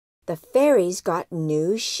The fairies got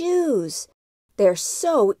new shoes. They're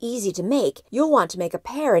so easy to make, you'll want to make a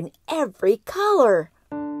pair in every color.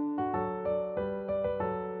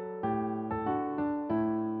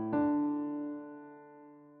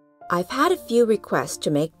 I've had a few requests to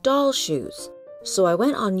make doll shoes, so I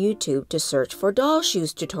went on YouTube to search for doll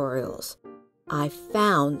shoes tutorials. I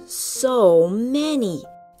found so many,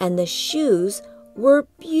 and the shoes were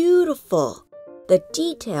beautiful. The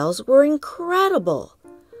details were incredible.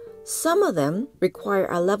 Some of them require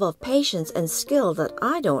a level of patience and skill that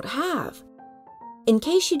I don't have. In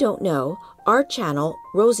case you don't know, our channel,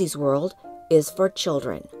 RosiesWorld, is for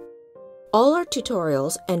children. All our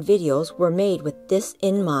tutorials and videos were made with this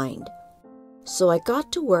in mind. So I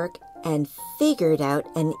got to work and figured out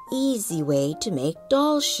an easy way to make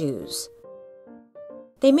doll shoes.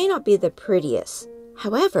 They may not be the prettiest.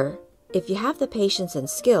 However, if you have the patience and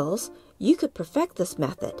skills, you could perfect this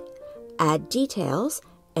method, add details,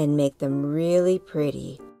 and make them really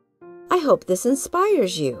pretty. I hope this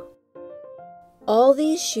inspires you. All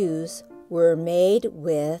these shoes were made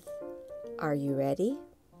with, are you ready?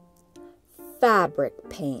 Fabric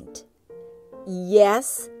paint.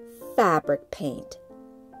 Yes, fabric paint.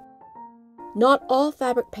 Not all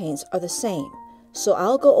fabric paints are the same, so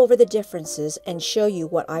I'll go over the differences and show you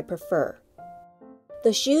what I prefer.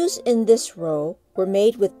 The shoes in this row were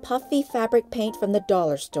made with puffy fabric paint from the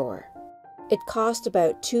dollar store. It cost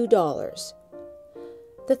about $2.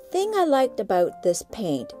 The thing I liked about this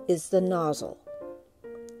paint is the nozzle.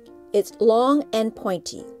 It's long and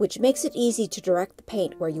pointy, which makes it easy to direct the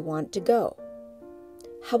paint where you want it to go.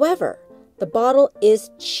 However, the bottle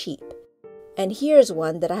is cheap, and here's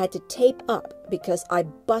one that I had to tape up because I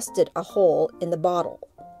busted a hole in the bottle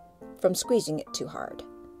from squeezing it too hard.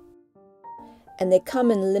 And they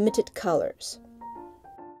come in limited colors.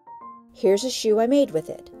 Here's a shoe I made with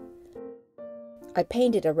it. I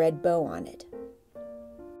painted a red bow on it.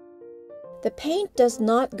 The paint does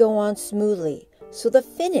not go on smoothly, so the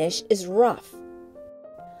finish is rough.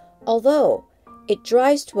 Although it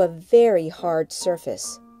dries to a very hard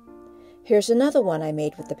surface. Here's another one I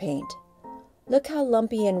made with the paint. Look how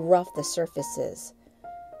lumpy and rough the surface is.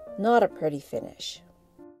 Not a pretty finish.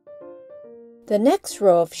 The next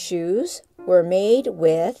row of shoes were made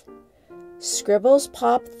with Scribbles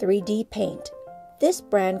Pop 3D paint. This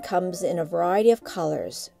brand comes in a variety of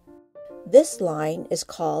colors. This line is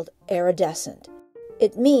called iridescent.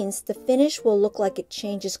 It means the finish will look like it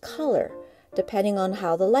changes color depending on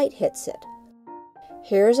how the light hits it.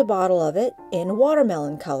 Here's a bottle of it in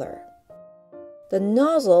watermelon color. The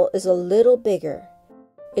nozzle is a little bigger.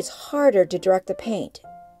 It's harder to direct the paint,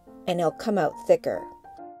 and it'll come out thicker.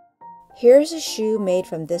 Here's a shoe made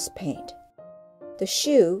from this paint. The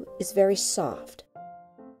shoe is very soft.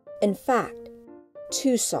 In fact,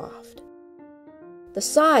 too soft. The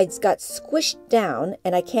sides got squished down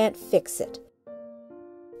and I can't fix it.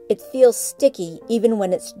 It feels sticky even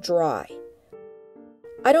when it's dry.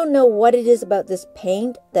 I don't know what it is about this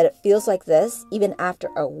paint that it feels like this even after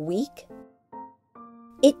a week.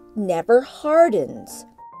 It never hardens.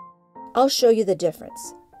 I'll show you the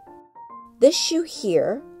difference. This shoe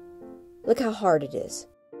here, look how hard it is.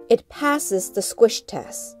 It passes the squish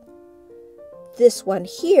test. This one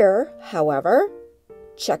here, however,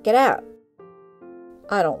 check it out.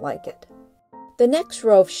 I don't like it. The next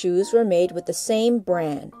row of shoes were made with the same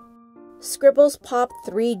brand, Scribbles Pop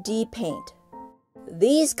 3D paint.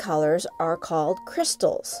 These colors are called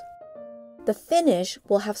crystals. The finish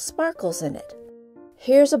will have sparkles in it.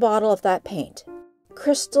 Here's a bottle of that paint,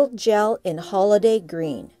 crystal gel in holiday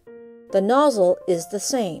green. The nozzle is the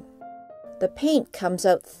same. The paint comes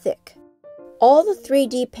out thick. All the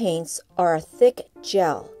 3D paints are a thick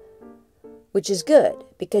gel, which is good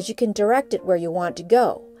because you can direct it where you want to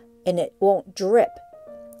go and it won't drip.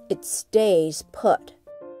 It stays put.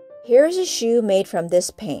 Here's a shoe made from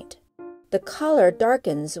this paint. The color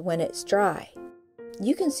darkens when it's dry.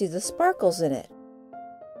 You can see the sparkles in it.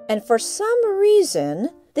 And for some reason,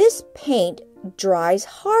 this paint dries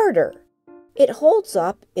harder. It holds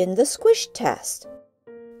up in the squish test.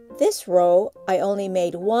 This row, I only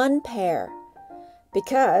made one pair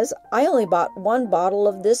because I only bought one bottle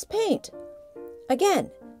of this paint.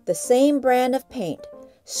 Again, the same brand of paint,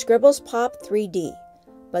 Scribbles Pop 3D,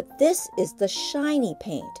 but this is the shiny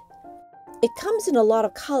paint. It comes in a lot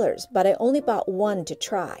of colors, but I only bought one to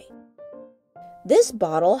try. This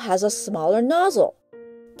bottle has a smaller nozzle.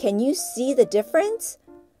 Can you see the difference?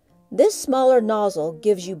 This smaller nozzle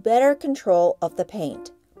gives you better control of the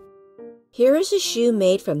paint. Here is a shoe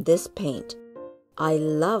made from this paint. I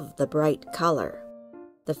love the bright color.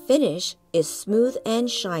 The finish is smooth and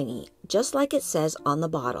shiny, just like it says on the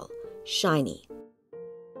bottle, shiny.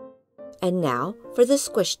 And now for the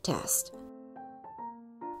squish test.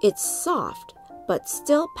 It's soft, but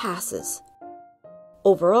still passes.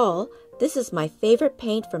 Overall, this is my favorite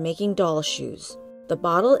paint for making doll shoes. The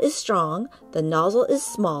bottle is strong, the nozzle is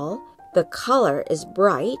small, the color is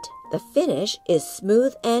bright, the finish is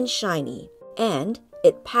smooth and shiny, and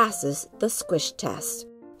it passes the squish test.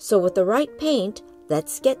 So with the right paint,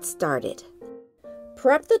 let's get started.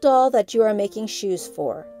 Prep the doll that you are making shoes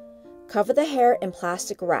for. Cover the hair in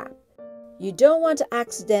plastic wrap. You don't want to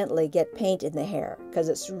accidentally get paint in the hair because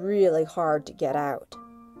it's really hard to get out.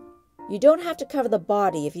 You don't have to cover the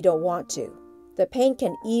body if you don't want to. The paint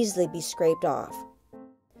can easily be scraped off.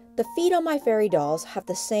 The feet on my fairy dolls have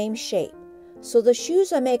the same shape, so the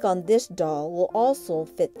shoes I make on this doll will also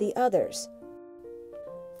fit the others.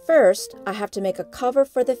 First, I have to make a cover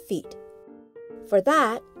for the feet. For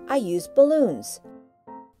that, I use balloons.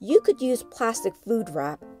 You could use plastic food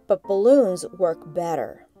wrap, but balloons work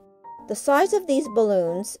better. The size of these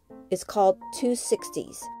balloons is called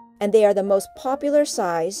 260s, and they are the most popular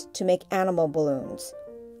size to make animal balloons.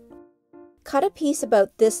 Cut a piece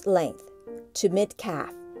about this length to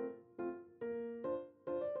mid-calf,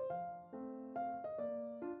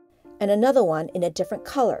 and another one in a different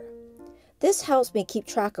color. This helps me keep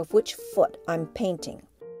track of which foot I'm painting.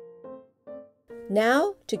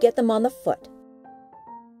 Now to get them on the foot.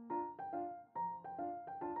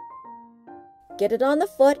 Get it on the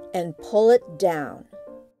foot and pull it down.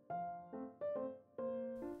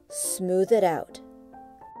 Smooth it out.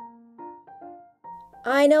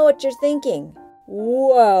 I know what you're thinking.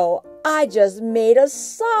 Whoa, I just made a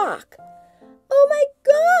sock. Oh my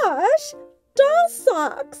gosh, doll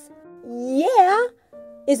socks. Yeah,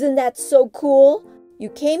 isn't that so cool? You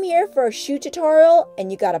came here for a shoe tutorial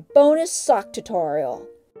and you got a bonus sock tutorial.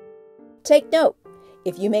 Take note,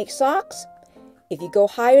 if you make socks, if you go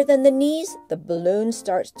higher than the knees, the balloon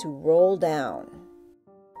starts to roll down.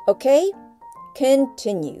 Okay,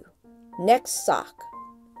 continue. Next sock.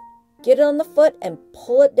 Get it on the foot and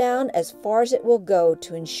pull it down as far as it will go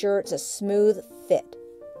to ensure it's a smooth fit.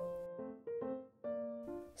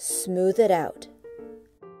 Smooth it out.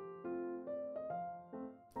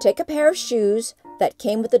 Take a pair of shoes that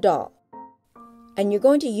came with the doll, and you're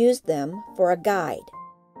going to use them for a guide.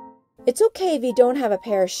 It's okay if you don't have a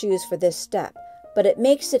pair of shoes for this step, but it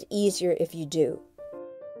makes it easier if you do.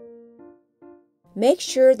 Make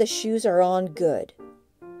sure the shoes are on good.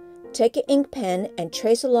 Take an ink pen and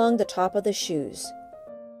trace along the top of the shoes.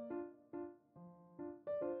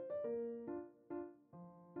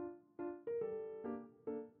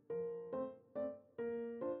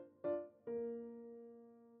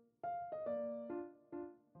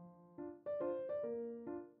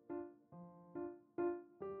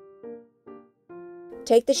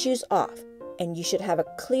 Take the shoes off, and you should have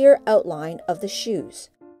a clear outline of the shoes.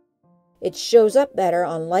 It shows up better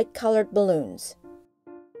on light-colored balloons.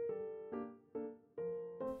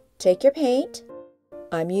 Take your paint.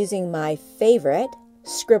 I'm using my favorite,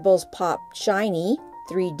 Scribbles Pop Shiny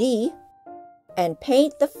 3D, and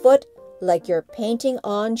paint the foot like you're painting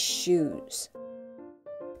on shoes.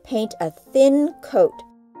 Paint a thin coat.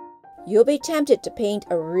 You'll be tempted to paint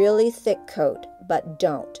a really thick coat, but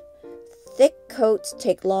don't. Thick coats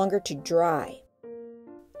take longer to dry.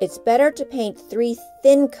 It's better to paint 3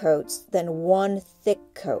 thin coats than 1 thick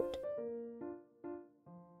coat.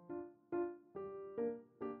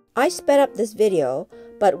 I sped up this video,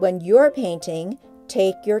 but when you're painting,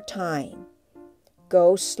 take your time.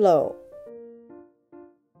 Go slow.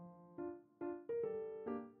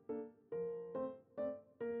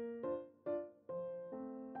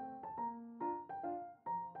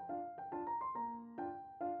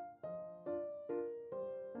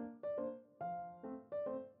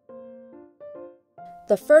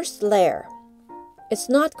 The first layer. It's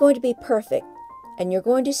not going to be perfect, and you're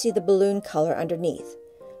going to see the balloon color underneath.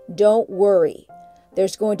 Don't worry,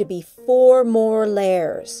 there's going to be 4 more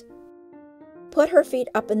layers. Put her feet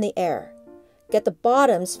up in the air. Get the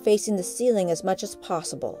bottoms facing the ceiling as much as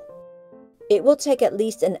possible. It will take at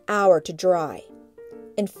least an hour to dry.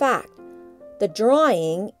 In fact, the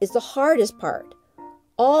drying is the hardest part.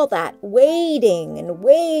 All that waiting and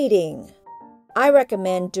waiting. I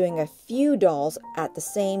recommend doing a few dolls at the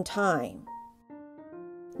same time.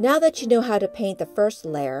 Now that you know how to paint the first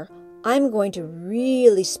layer, I'm going to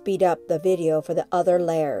really speed up the video for the other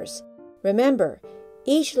layers. Remember,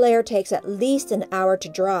 each layer takes at least an hour to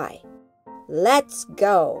dry. Let's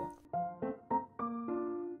go!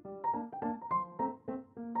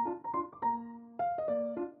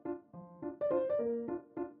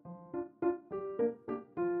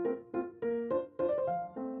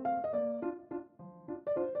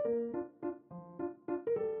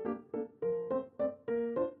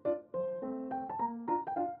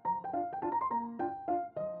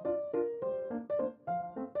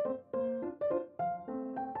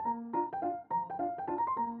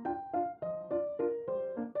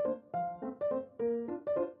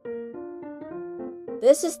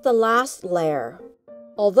 This is the last layer.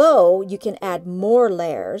 Although you can add more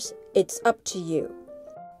layers, it's up to you.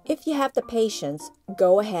 If you have the patience,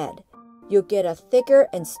 go ahead. You'll get a thicker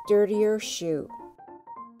and sturdier shoe.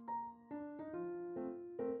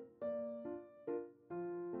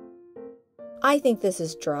 I think this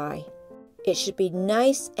is dry. It should be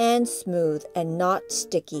nice and smooth and not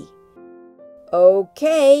sticky.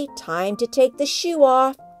 Okay, time to take the shoe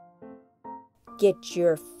off. Get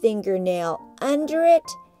your fingernail under it.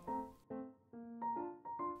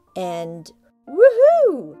 And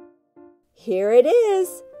woohoo! Here it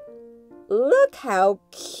is. Look how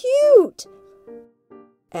cute!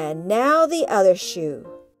 And now the other shoe.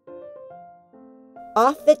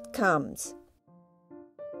 Off it comes.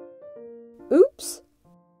 Oops!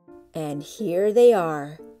 And here they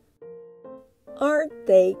are. Aren't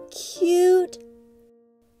they cute?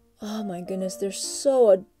 Oh my goodness, they're so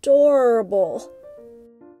adorable.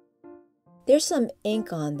 There's some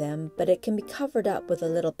ink on them, but it can be covered up with a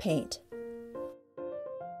little paint.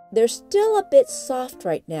 They're still a bit soft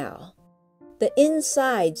right now. The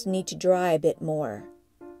insides need to dry a bit more.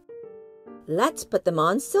 Let's put them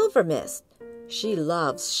on Silvermist. She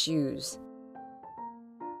loves shoes.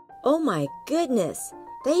 Oh my goodness,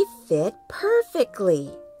 they fit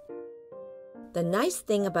perfectly. The nice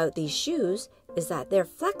thing about these shoes is that they're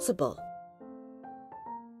flexible.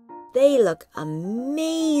 They look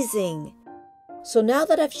amazing. So now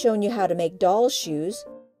that I've shown you how to make doll shoes,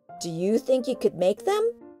 do you think you could make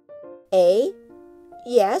them? A.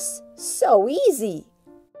 Yes, so easy.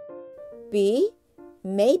 B.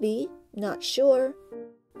 Maybe, not sure.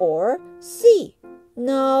 Or C.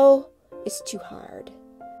 No, it's too hard.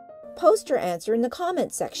 Post your answer in the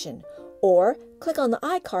comment section or click on the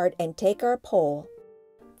iCard and take our poll.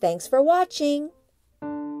 Thanks for watching.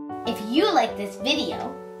 If you like this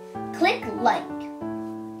video, click like.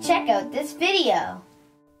 Check out this video.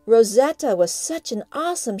 Rosetta was such an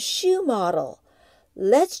awesome shoe model.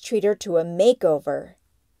 Let's treat her to a makeover.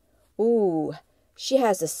 Ooh, she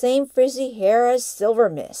has the same frizzy hair as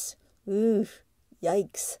Silvermist. Ooh,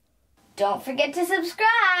 yikes. Don't forget to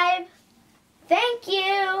subscribe. Thank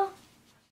you.